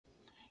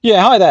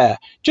Yeah, hi there.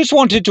 Just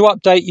wanted to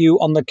update you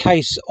on the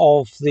case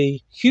of the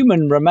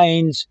human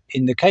remains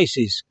in the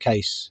cases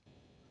case.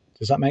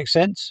 Does that make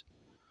sense?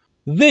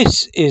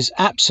 This is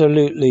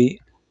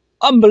absolutely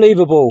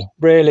unbelievable,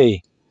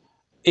 really.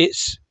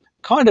 It's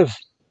kind of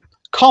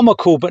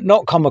comical, but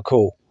not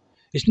comical.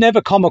 It's never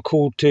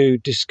comical to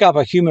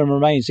discover human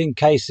remains in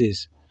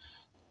cases.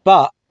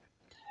 But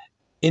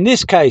in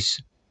this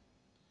case,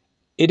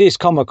 it is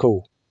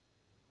comical.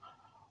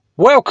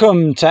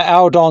 Welcome to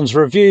Aldon's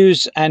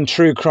Reviews and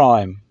True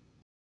Crime.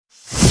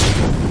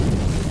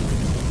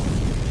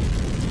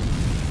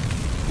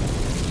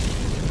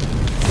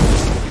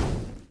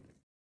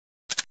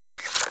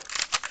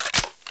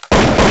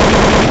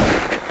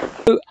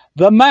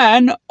 The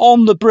man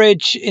on the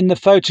bridge in the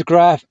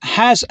photograph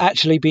has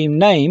actually been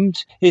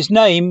named. His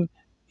name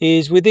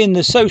is within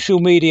the social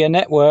media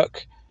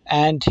network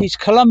and he's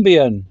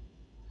Colombian,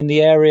 in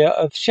the area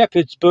of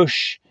Shepherd's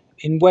Bush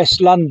in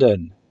West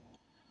London.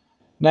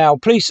 Now,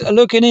 police are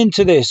looking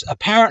into this.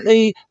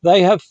 Apparently,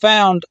 they have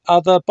found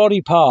other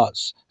body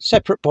parts,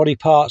 separate body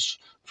parts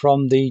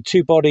from the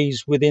two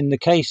bodies within the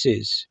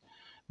cases.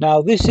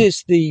 Now, this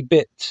is the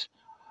bit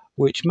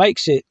which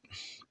makes it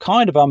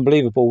kind of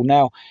unbelievable.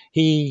 Now,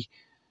 he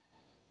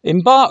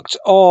embarked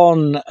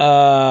on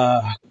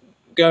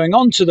going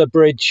onto the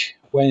bridge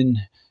when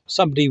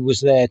somebody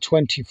was there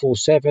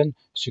 24/7.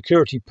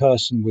 Security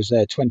person was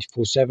there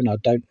 24/7. I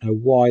don't know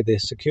why the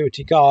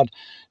security guard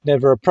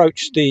never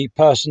approached the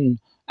person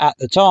at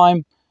the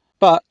time,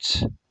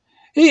 but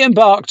he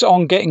embarked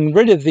on getting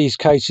rid of these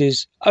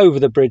cases over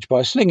the bridge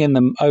by slinging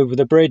them over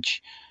the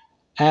bridge,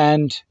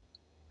 and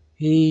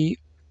he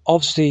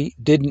obviously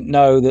didn't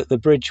know that the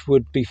bridge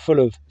would be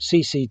full of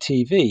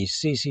CCTV.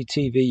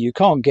 CCTV you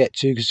can't get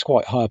to because it's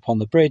quite high up on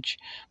the bridge,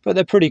 but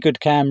they're pretty good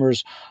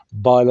cameras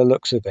by the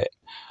looks of it.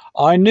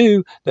 I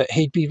knew that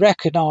he'd be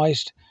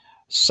recognised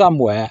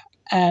somewhere,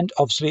 and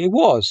obviously it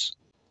was.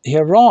 He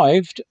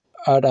arrived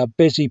at a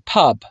busy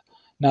pub.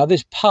 Now,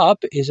 this pub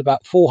is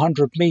about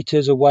 400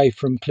 metres away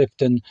from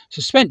Clifton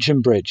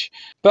Suspension Bridge.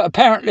 But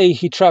apparently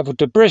he travelled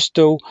to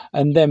Bristol,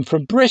 and then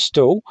from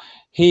Bristol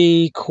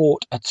he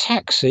caught a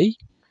taxi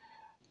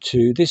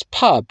to this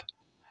pub.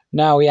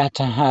 Now, he had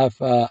to have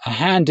a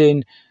hand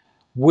in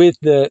with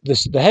the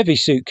heavy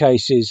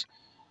suitcases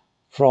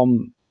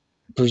from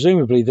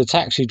presumably the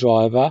taxi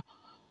driver,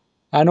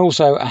 and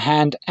also a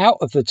hand out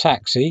of the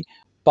taxi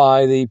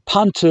by the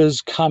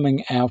punters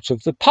coming out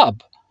of the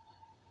pub.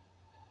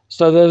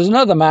 So there was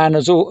another man,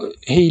 as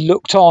he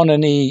looked on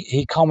and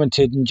he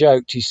commented and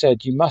joked. He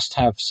said, "You must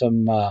have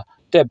some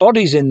dead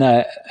bodies in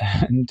there."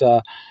 And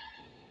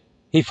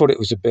he thought it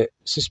was a bit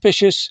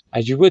suspicious,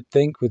 as you would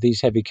think with these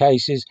heavy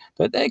cases.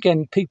 But then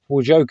again, people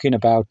were joking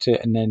about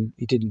it, and then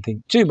he didn't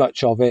think too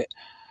much of it.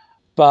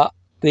 But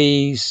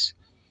these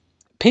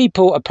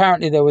people,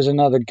 apparently there was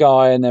another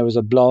guy and there was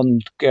a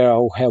blonde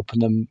girl helping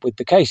them with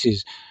the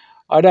cases.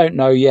 I don't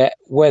know yet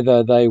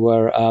whether they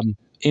were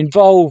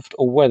involved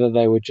or whether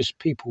they were just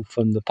people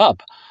from the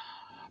pub.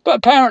 But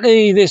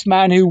apparently this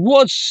man, who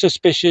was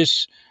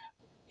suspicious,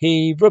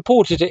 he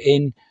reported it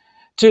in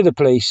to the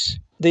police.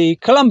 The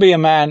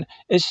Colombian man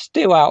is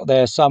still out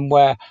there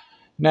somewhere.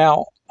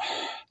 Now,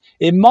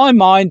 in my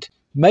mind,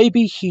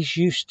 maybe he's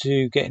used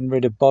to getting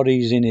rid of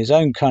bodies in his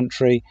own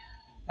country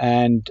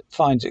and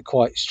finds it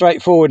quite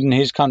straightforward in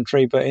his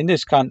country, but in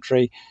this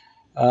country,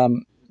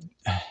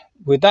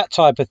 with that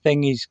type of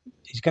thing, he's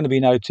going to be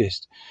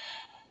noticed.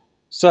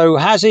 So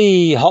has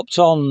he hopped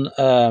on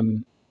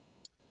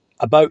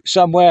a boat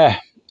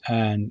somewhere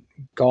and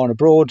gone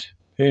abroad?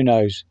 Who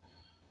knows?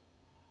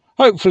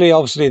 Hopefully,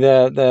 obviously,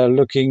 they're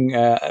looking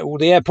at all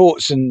the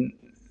airports and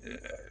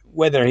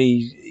whether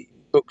he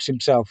books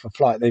himself a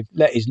flight. They've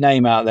let his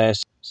name out there,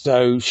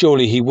 so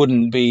surely he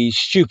wouldn't be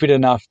stupid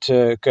enough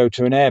to go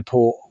to an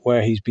airport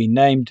where he's been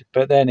named.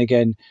 But then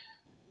again,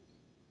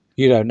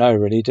 you don't know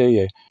really, do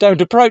you?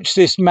 Don't approach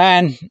this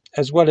man.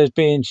 As well as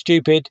being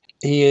stupid,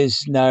 he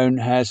is known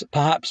as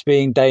perhaps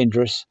being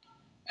dangerous.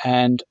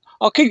 And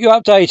I'll keep you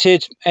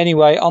updated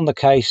anyway on the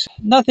case.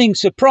 Nothing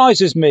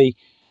surprises me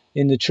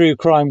in the true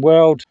crime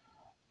world.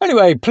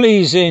 Anyway,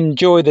 please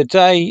enjoy the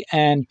day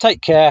and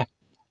take care.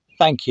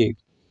 Thank you.